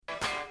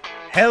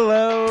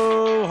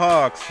Hello,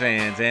 Hawks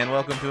fans, and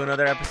welcome to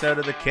another episode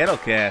of the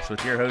Kettlecast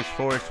with your host,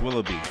 Forrest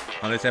Willoughby.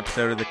 On this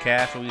episode of the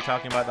cast, we'll be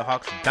talking about the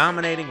Hawks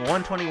dominating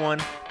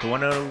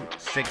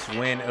 121-106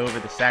 win over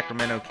the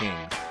Sacramento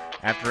Kings.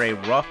 After a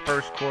rough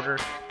first quarter,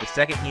 the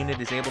second unit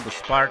is able to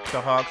spark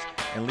the Hawks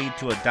and lead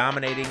to a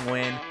dominating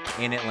win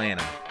in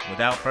Atlanta.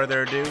 Without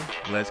further ado,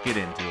 let's get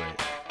into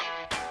it.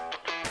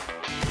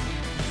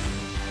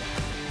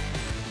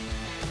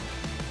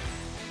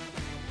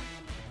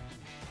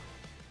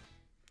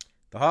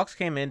 The Hawks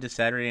came into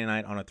Saturday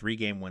night on a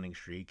 3-game winning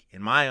streak,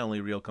 and my only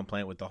real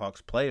complaint with the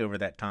Hawks' play over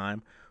that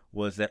time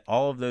was that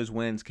all of those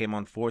wins came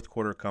on fourth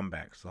quarter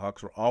comebacks. The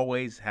Hawks were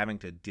always having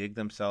to dig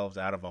themselves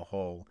out of a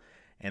hole,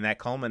 and that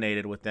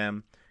culminated with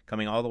them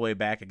coming all the way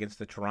back against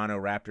the Toronto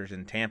Raptors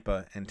in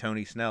Tampa and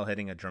Tony Snell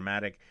hitting a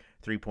dramatic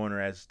three-pointer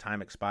as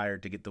time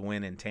expired to get the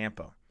win in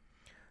Tampa.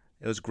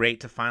 It was great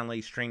to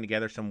finally string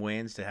together some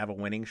wins to have a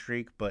winning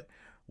streak, but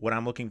what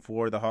I'm looking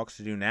for the Hawks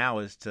to do now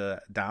is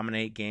to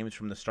dominate games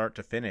from the start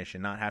to finish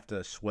and not have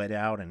to sweat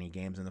out any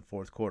games in the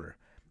fourth quarter.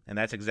 And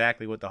that's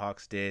exactly what the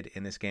Hawks did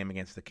in this game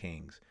against the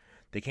Kings.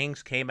 The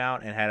Kings came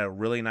out and had a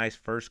really nice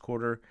first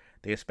quarter.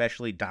 They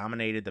especially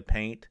dominated the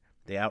paint.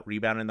 They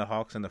out-rebounded the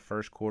Hawks in the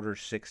first quarter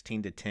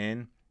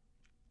 16-10.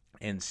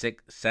 And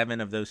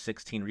 7 of those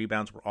 16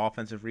 rebounds were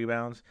offensive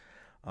rebounds,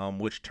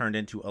 which turned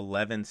into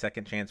 11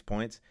 second-chance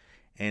points.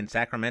 And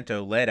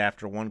Sacramento led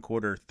after one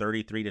quarter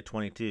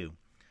 33-22.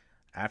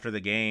 After the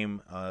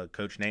game,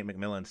 Coach Nate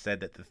McMillan said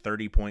that the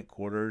 30-point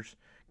quarters,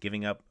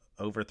 giving up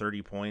over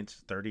 30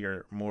 points, 30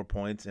 or more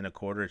points in a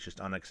quarter, is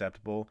just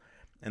unacceptable.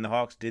 And the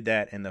Hawks did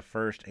that in the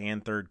first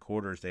and third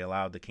quarters. They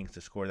allowed the Kings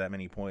to score that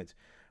many points.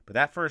 But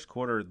that first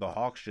quarter, the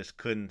Hawks just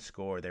couldn't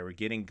score. They were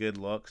getting good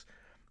looks.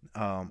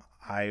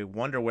 I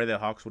wonder where the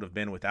Hawks would have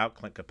been without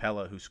Clint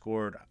Capella, who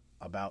scored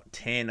about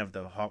 10 of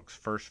the Hawks'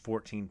 first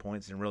 14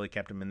 points and really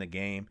kept them in the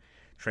game.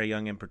 Trae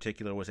Young in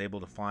particular was able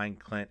to find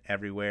Clint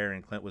everywhere,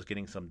 and Clint was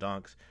getting some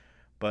dunks.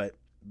 But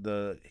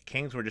the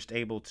Kings were just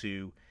able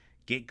to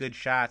get good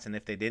shots, and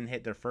if they didn't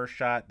hit their first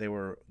shot, they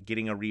were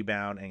getting a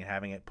rebound and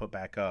having it put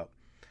back up.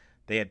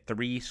 They had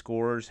 3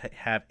 scorers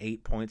have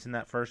 8 points in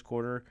that first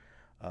quarter.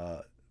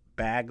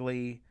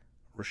 Bagley,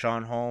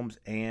 Richaun Holmes,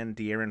 and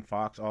De'Aaron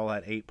Fox all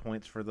had 8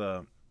 points for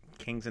the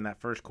Kings in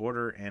that first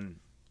quarter. And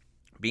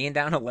being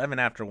down 11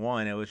 after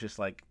 1, it was just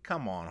like,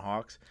 come on,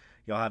 Hawks.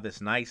 Y'all have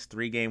this nice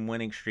 3-game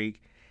winning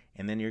streak,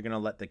 and then you're going to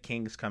let the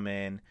Kings come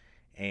in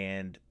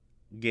and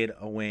get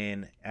a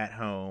win at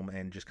home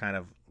and just kind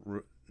of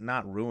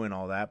not ruin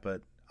all that,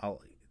 but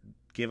I'll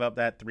give up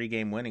that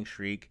 3-game winning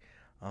streak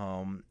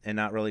and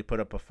not really put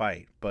up a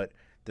fight. But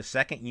the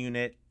second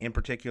unit, in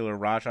particular,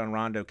 Rajon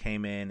Rondo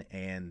came in,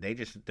 and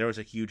there was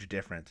a huge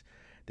difference.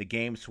 The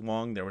game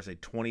swung. There was a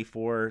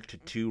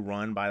 24-2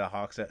 run by the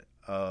Hawks at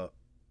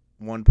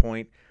one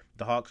point.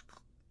 The Hawks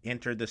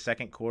entered the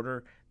second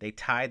quarter. They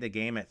tied the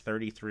game at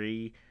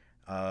 33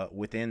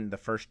 within the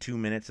first 2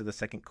 minutes of the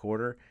second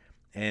quarter,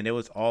 and it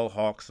was all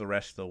Hawks the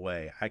rest of the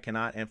way. I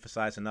cannot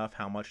emphasize enough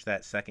how much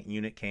that second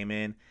unit came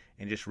in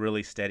and just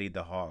really steadied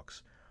the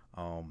Hawks.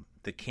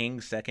 The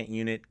Kings' second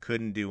unit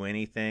couldn't do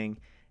anything,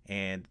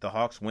 and the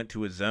Hawks went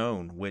to a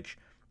zone, which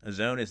a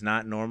zone is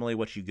not normally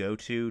what you go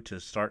to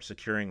start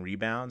securing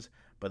rebounds,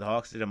 but the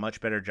Hawks did a much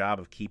better job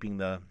of keeping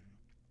the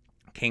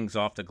Kings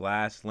off the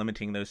glass,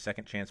 limiting those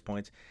second chance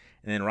points.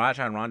 And then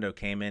Rajon Rondo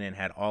came in and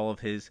had all of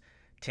his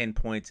 10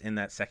 points in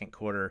that second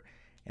quarter,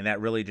 and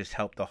that really just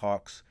helped the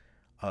Hawks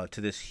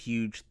to this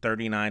huge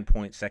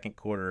 39-point second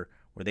quarter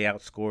where they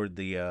outscored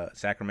the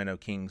Sacramento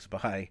Kings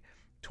by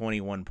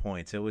 21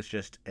 points. It was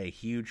just a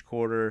huge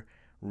quarter,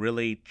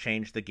 really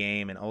changed the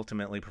game, and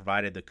ultimately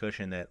provided the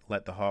cushion that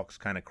let the Hawks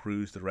kind of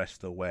cruise the rest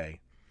of the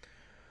way.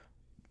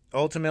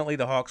 Ultimately,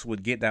 the Hawks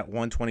would get that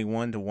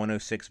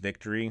 121-106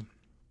 victory.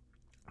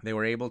 They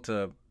were able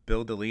to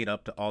build the lead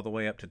all the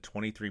way up to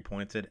 23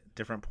 points at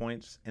different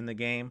points in the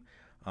game.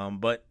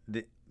 But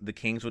the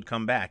Kings would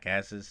come back,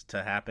 as is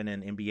to happen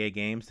in NBA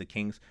games. The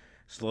Kings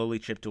slowly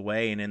chipped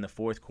away, and in the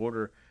fourth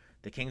quarter,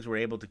 the Kings were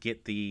able to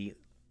get the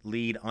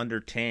lead under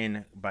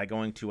 10 by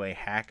going to a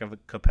hack of a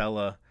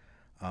Capella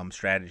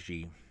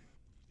strategy.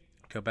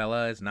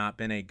 Capella has not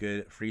been a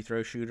good free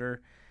throw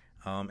shooter,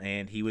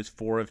 and he was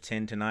 4 of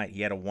 10 tonight.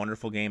 He had a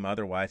wonderful game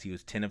otherwise. He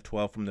was 10 of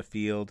 12 from the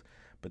field,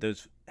 but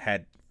those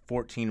had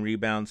 14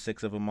 rebounds,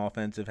 6 of them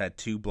offensive, had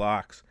 2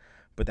 blocks.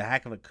 But the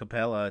hack of a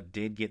Capella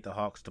did get the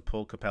Hawks to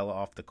pull Capella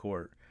off the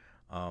court.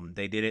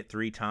 They did it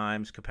 3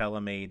 times.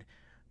 Capella made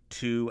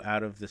 2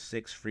 out of the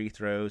 6 free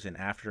throws, and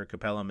after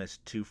Capella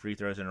missed 2 free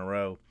throws in a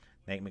row,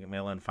 Nate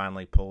McMillan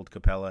finally pulled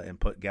Capella and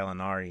put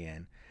Gallinari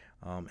in.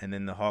 And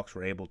then the Hawks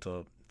were able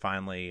to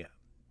finally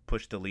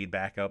push the lead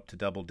back up to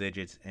double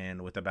digits,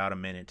 and with about a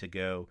minute to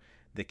go,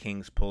 the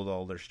Kings pulled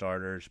all their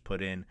starters,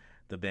 put in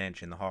the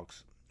bench, and the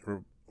Hawks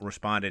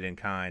responded in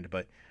kind.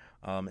 But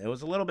it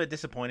was a little bit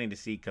disappointing to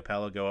see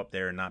Capella go up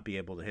there and not be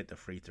able to hit the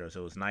free throws.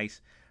 It was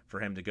nice for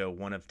him to go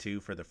 1 of 2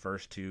 for the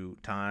first 2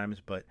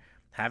 times, but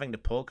having to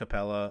pull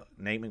Capella,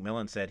 Nate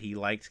McMillan said he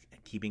liked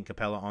keeping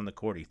Capella on the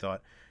court. He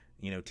thought,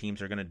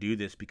 teams are going to do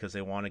this because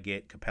they want to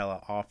get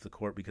Capella off the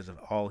court because of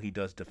all he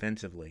does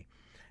defensively.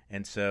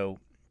 And so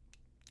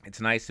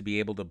it's nice to be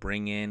able to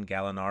bring in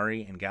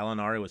Gallinari, and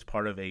Gallinari was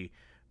part of a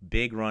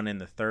big run in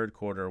the third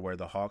quarter where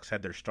the Hawks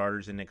had their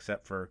starters in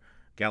except for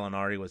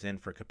Gallinari was in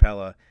for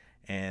Capella,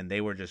 and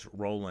they were just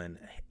rolling.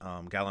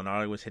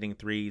 Gallinari was hitting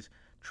threes.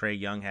 Trae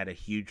Young had a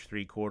huge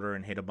three-quarter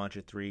and hit a bunch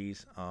of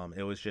threes.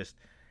 It was just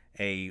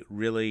a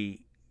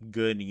really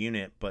good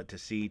unit, but to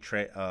see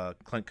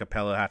Clint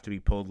Capella have to be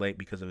pulled late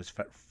because of his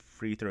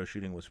free throw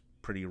shooting was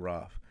pretty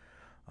rough.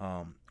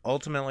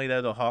 Ultimately,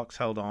 though, the Hawks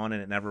held on,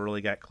 and it never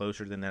really got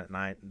closer than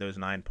those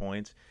 9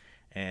 points.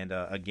 And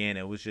again,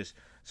 it was just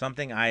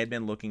something I had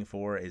been looking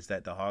for, is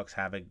that the Hawks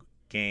have a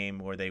game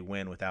where they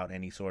win without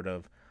any sort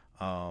of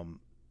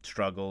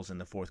struggles in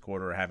the fourth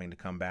quarter or having to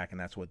come back, and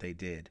that's what they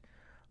did.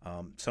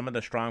 Some of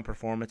the strong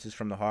performances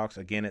from the Hawks,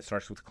 again, it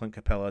starts with Clint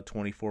Capella,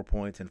 24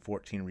 points and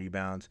 14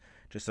 rebounds.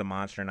 Just a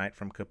monster night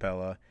from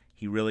Capella.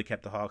 He really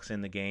kept the Hawks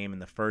in the game in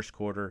the first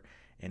quarter,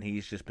 and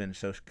he's just been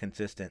so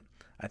consistent.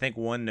 I think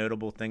one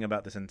notable thing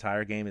about this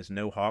entire game is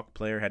no Hawk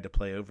player had to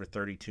play over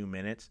 32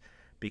 minutes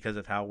because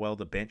of how well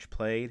the bench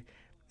played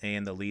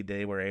and the lead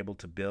they were able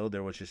to build.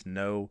 There was just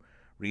no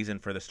reason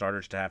for the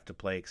starters to have to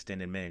play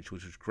extended minutes,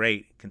 which was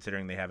great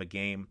considering they have a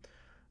game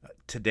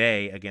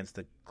today against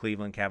the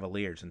Cleveland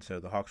Cavaliers, and so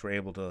the Hawks were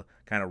able to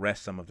kind of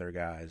rest some of their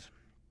guys.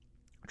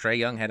 Trae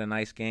Young had a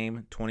nice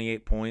game,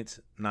 28 points,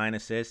 9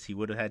 assists. He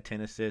would have had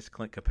 10 assists.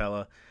 Clint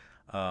Capella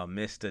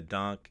missed a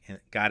dunk and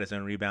got his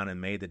own rebound and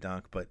made the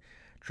dunk, but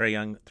Trae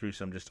Young threw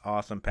some just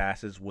awesome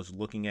passes, was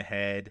looking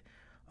ahead.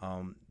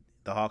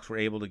 The Hawks were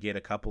able to get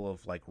a couple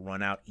of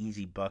run-out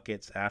easy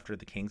buckets after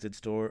the Kings had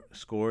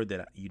scored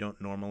that you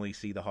don't normally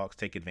see the Hawks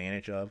take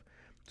advantage of.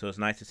 So it's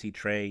nice to see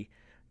Trae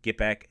get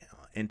back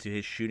into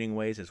his shooting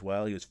ways as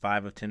well. He was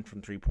 5 of 10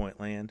 from three-point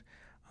land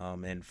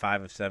and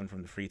 5 of 7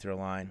 from the free throw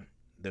line.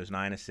 Those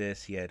 9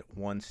 assists, he had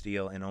 1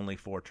 steal and only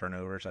 4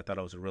 turnovers. I thought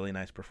it was a really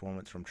nice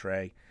performance from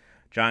Trae.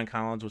 John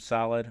Collins was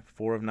solid,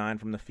 4 of 9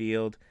 from the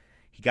field.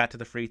 He got to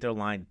the free throw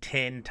line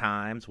 10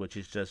 times, which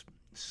is just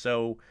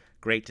so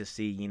great to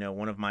see.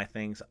 One of my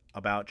things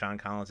about John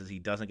Collins is he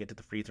doesn't get to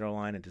the free throw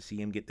line, and to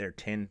see him get there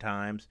 10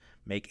 times,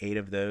 make 8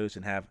 of those,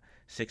 and have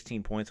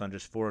 16 points on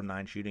just 4 of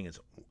 9 shooting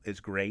is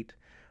great.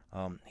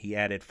 He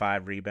added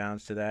 5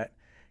 rebounds to that.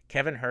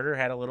 Kevin Huerter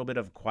had a little bit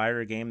of a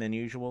quieter game than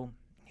usual.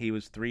 He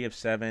was 3 of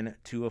 7,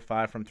 2 of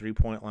 5 from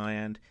three-point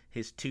land.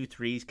 His 2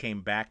 threes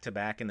came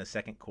back-to-back in the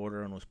second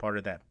quarter and was part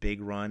of that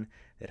big run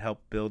that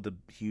helped build the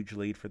huge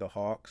lead for the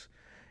Hawks.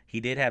 He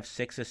did have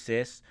 6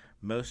 assists.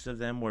 Most of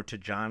them were to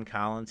John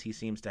Collins. He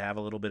seems to have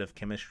a little bit of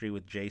chemistry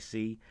with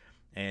JC,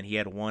 and he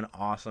had 1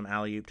 awesome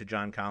alley-oop to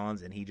John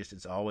Collins, and he just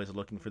is always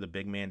looking for the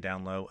big man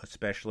down low,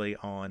 especially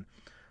on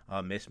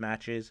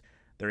mismatches.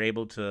 They're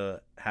able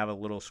to have a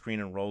little screen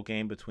and roll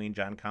game between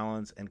John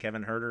Collins and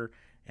Kevin Huerter,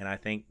 and I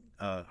think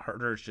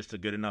Huerter is just a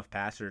good enough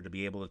passer to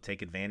be able to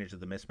take advantage of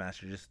the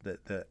mismatch just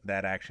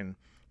that action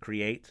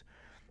creates.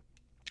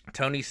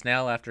 Tony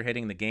Snell, after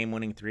hitting the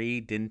game-winning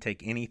 3, didn't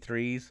take any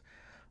threes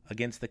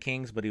against the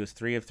Kings, but he was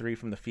 3 of 3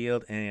 from the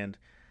field, and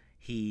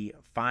he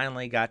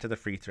finally got to the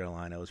free throw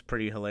line. It was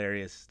pretty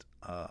hilarious.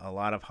 A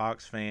lot of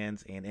Hawks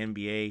fans and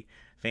NBA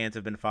fans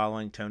have been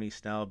following Tony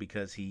Snell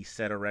because he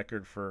set a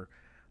record for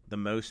the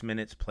most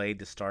minutes played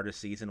to start a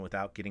season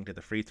without getting to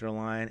the free throw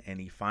line, and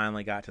he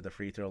finally got to the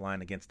free throw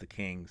line against the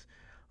Kings.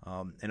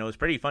 And it was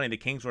pretty funny. The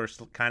Kings were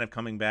kind of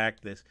coming back.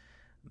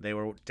 They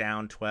were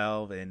down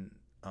 12, and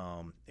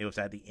it was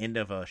at the end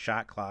of a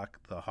shot clock.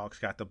 The Hawks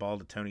got the ball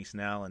to Tony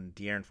Snell, and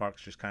De'Aaron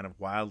Fox just kind of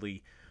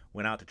wildly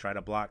went out to try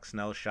to block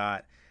Snell's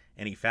shot,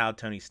 and he fouled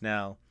Tony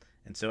Snell.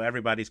 And so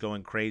everybody's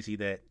going crazy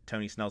that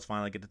Tony Snell's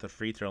finally get to the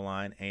free throw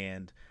line,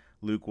 and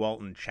Luke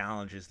Walton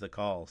challenges the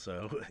call.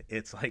 So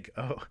it's like,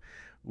 oh,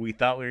 we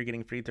thought we were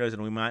getting free throws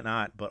and we might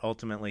not, but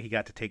ultimately he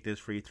got to take those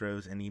free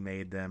throws and he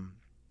made them.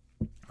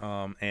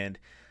 And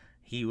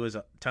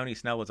Tony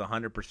Snell was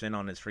 100%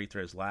 on his free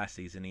throws last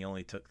season. He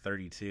only took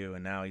 32,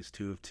 and now he's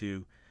 2 of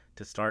 2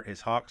 to start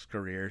his Hawks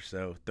career,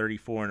 so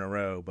 34 in a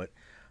row. But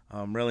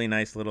really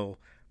nice little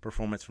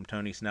performance from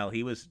Tony Snell.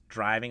 He was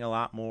driving a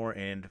lot more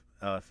and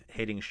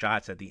hitting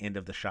shots at the end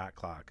of the shot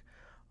clock.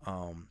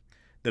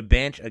 The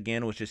bench,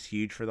 again, was just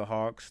huge for the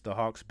Hawks. The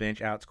Hawks bench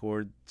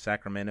outscored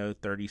Sacramento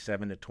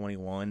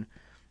 37-21.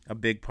 A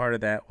big part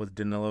of that was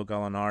Danilo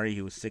Gallinari.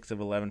 He was 6 of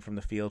 11 from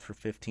the field for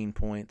 15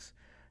 points.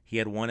 He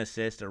had 1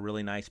 assist, a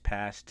really nice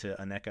pass to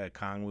Onyeka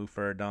Okongwu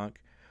for a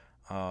dunk.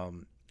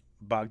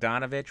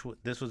 Bogdanovich,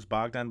 this was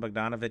Bogdan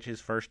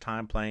Bogdanovich's first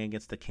time playing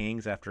against the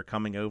Kings after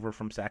coming over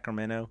from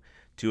Sacramento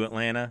to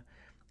Atlanta.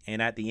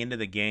 And at the end of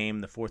the game,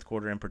 the fourth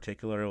quarter in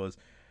particular, it was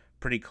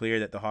pretty clear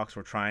that the Hawks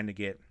were trying to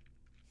get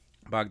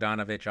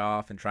Bogdanovich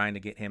off and trying to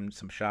get him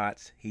some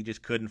shots. He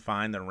just couldn't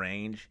find the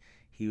range.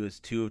 He was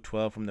 2 of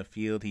 12 from the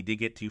field. He did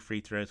get 2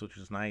 free throws, which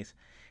was nice.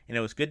 And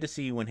it was good to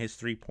see when his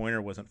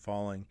three-pointer wasn't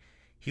falling,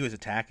 he was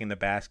attacking the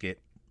basket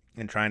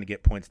and trying to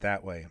get points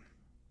that way.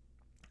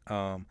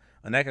 Onyeka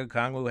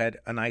Okongwu had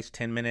a nice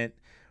 10-minute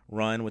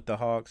run with the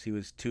Hawks. He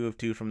was 2 of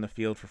 2 from the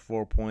field for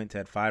 4 points,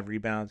 had 5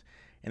 rebounds,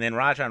 And then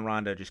Rajon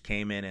Rondo just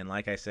came in and,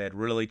 like I said,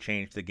 really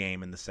changed the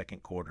game in the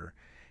second quarter.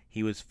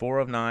 He was 4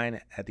 of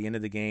 9 at the end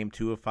of the game,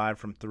 2 of 5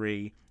 from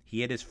 3.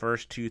 He hit his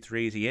first 2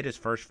 threes. He hit his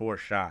first 4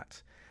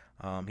 shots.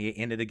 He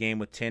ended the game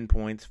with 10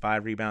 points,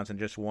 5 rebounds, and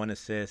just 1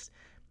 assist.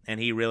 And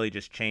he really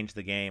just changed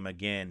the game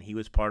again. He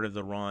was part of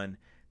the run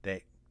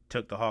that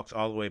took the Hawks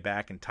all the way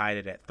back and tied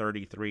it at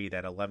 33,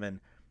 that 11-0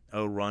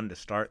 run to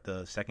start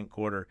the second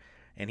quarter.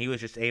 And he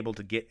was just able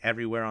to get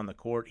everywhere on the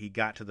court. He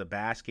got to the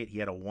basket. He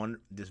had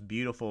this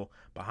beautiful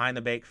behind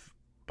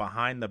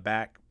the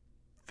back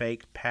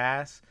fake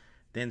pass,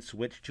 then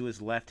switch to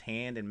his left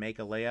hand and make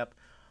a layup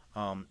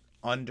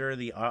under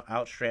the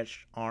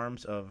outstretched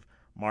arms of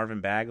Marvin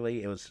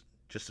Bagley. It was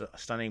just a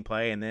stunning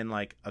play. And then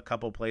like a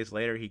couple plays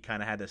later, he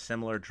kind of had a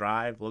similar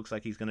drive. Looks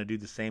like he's going to do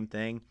the same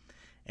thing.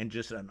 And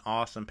just an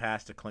awesome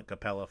pass to Clint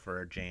Capella for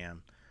a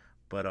jam.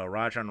 But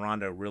Rajon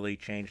Rondo really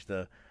changed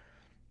the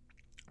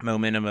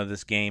momentum of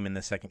this game in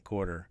the second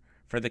quarter.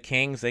 For the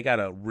Kings, they got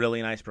a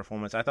really nice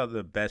performance. I thought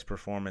the best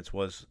performance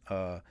was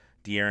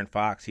De'Aaron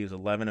Fox. He was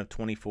 11 of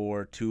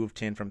 24, 2 of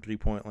 10 from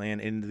three-point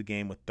land, into the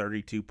game with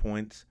 32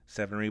 points,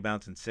 7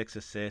 rebounds, and 6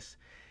 assists.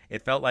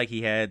 It felt like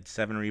he had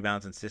 7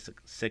 rebounds and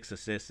 6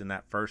 assists in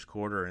that first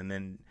quarter, and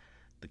then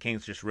the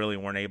Kings just really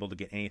weren't able to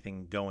get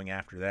anything going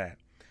after that.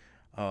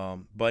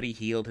 Buddy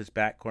Hield, his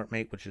backcourt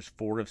mate, which is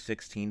 4 of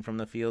 16 from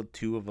the field,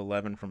 2 of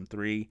 11 from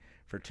 3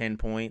 for 10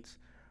 points.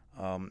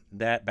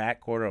 That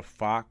backcourt of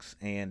Fox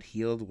and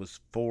Hield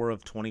was 4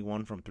 of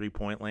 21 from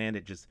three-point land.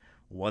 It just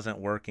wasn't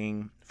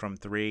working from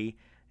 3,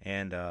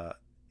 and the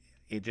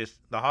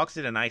Hawks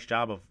did a nice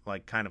job of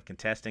like kind of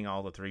contesting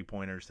all the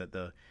three-pointers that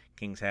the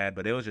Kings had,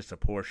 but it was just a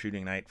poor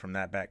shooting night from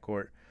that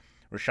backcourt.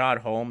 Rashad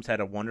Holmes had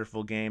a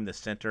wonderful game, the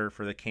center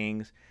for the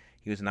Kings.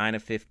 He was 9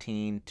 of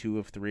 15, 2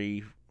 of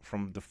 3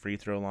 from the free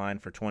throw line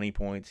for 20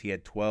 points. He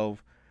had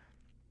 12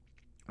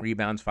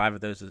 rebounds, 5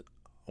 of those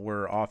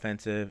were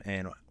offensive,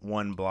 and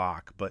 1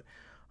 block. But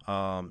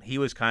he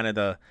was kind of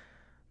the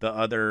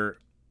other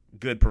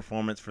good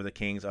performance for the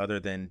Kings other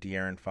than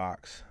De'Aaron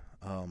Fox.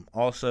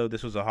 Also,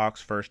 this was the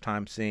Hawks' first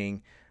time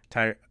seeing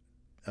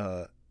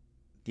Tyrese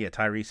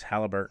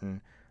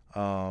Halliburton,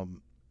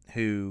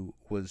 who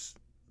was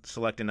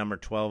selected number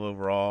 12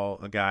 overall,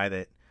 a guy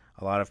that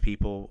a lot of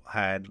people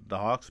had the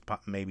Hawks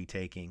maybe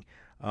taking.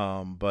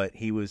 But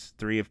he was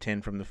 3 of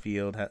 10 from the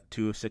field,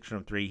 2 of 6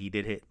 from 3. He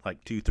did hit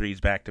like 2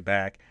 threes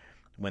back-to-back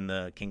when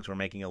the Kings were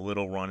making a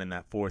little run in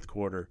that fourth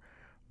quarter,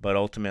 but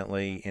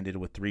ultimately ended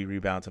with 3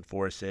 rebounds and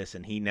 4 assists,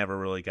 and he never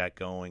really got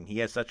going. He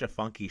has such a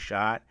funky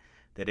shot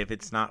that if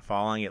it's not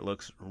falling, it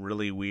looks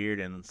really weird,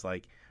 and it's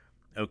like,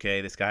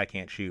 okay, this guy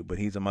can't shoot, but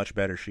he's a much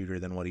better shooter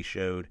than what he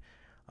showed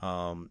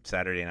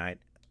Saturday night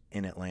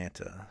in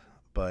Atlanta.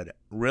 But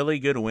really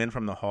good win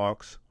from the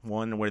Hawks,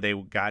 one where they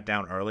got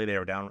down early. They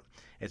were down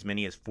as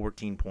many as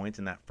 14 points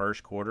in that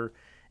first quarter,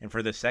 and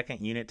for the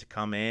second unit to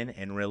come in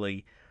and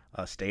really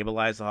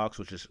stabilize the Hawks,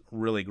 which is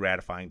really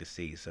gratifying to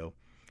see. So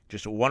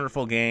just a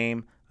wonderful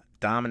game,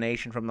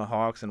 domination from the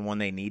Hawks, and one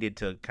they needed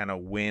to kind of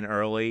win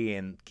early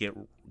and get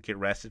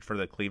rested for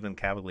the Cleveland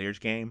Cavaliers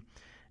game.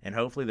 And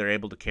hopefully they're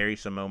able to carry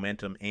some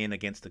momentum in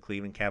against the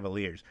Cleveland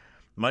Cavaliers.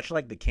 Much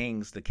like the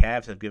Kings, the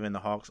Cavs have given the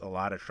Hawks a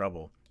lot of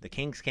trouble. The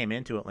Kings came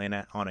into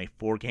Atlanta on a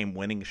 4-game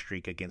winning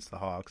streak against the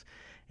Hawks,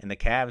 and the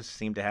Cavs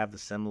seem to have the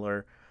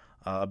similar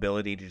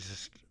ability to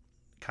just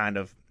kind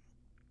of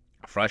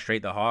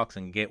frustrate the Hawks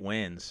and get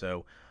wins.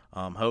 So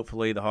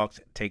hopefully the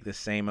Hawks take the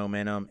same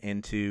momentum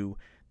into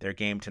their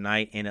game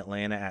tonight in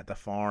Atlanta at the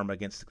Farm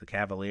against the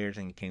Cavaliers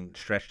and can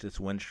stretch this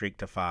win streak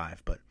to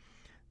 5. But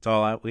that's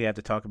all we have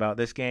to talk about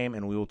this game,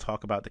 and we will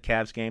talk about the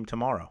Cavs game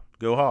tomorrow.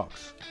 Go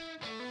Hawks!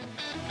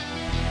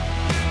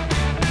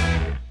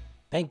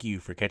 Thank you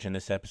for catching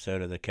this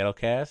episode of the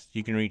Kettlecast.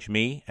 You can reach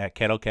me at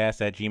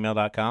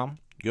kettlecast@gmail.com.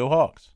 Go Hawks!